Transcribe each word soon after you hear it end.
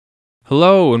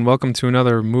Hello and welcome to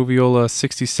another Moviola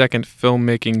 60-second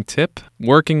filmmaking tip,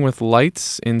 working with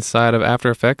lights inside of After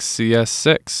Effects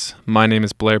CS6. My name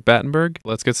is Blair Battenberg.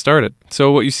 Let's get started. So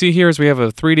what you see here is we have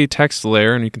a 3D text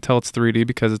layer, and you can tell it's 3D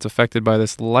because it's affected by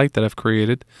this light that I've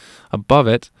created above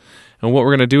it. And what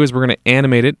we're going to do is we're going to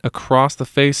animate it across the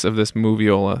face of this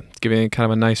Moviola, giving it kind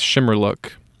of a nice shimmer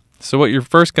look. So what you're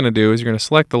first going to do is you're going to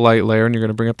select the light layer and you're going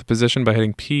to bring up the position by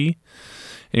hitting P.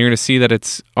 And you're going to see that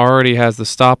it's already has the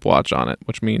stopwatch on it,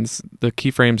 which means the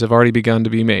keyframes have already begun to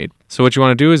be made. So what you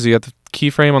want to do is you have the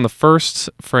keyframe on the first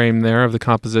frame there of the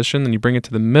composition, then you bring it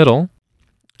to the middle.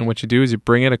 And what you do is you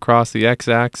bring it across the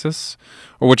x-axis,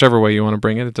 or whichever way you want to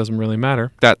bring it, it doesn't really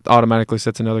matter. That automatically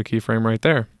sets another keyframe right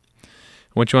there.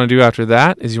 What you want to do after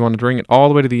that is you want to bring it all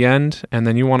the way to the end, and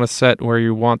then you want to set where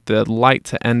you want the light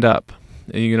to end up.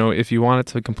 You know, if you want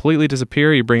it to completely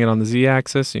disappear, you bring it on the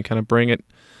z-axis, and you kind of bring it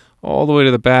all the way to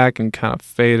the back and kind of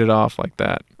fade it off like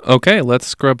that. Okay, let's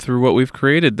scrub through what we've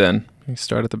created then. You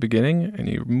start at the beginning and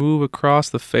you move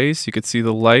across the face. You can see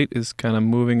the light is kind of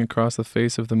moving across the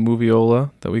face of the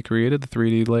Moviola that we created, the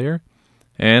 3D layer,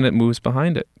 and it moves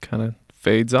behind it, kind of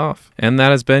fades off. And that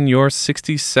has been your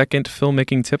 60-second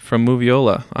filmmaking tip from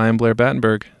Moviola. I am Blair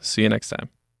Battenberg. See you next time.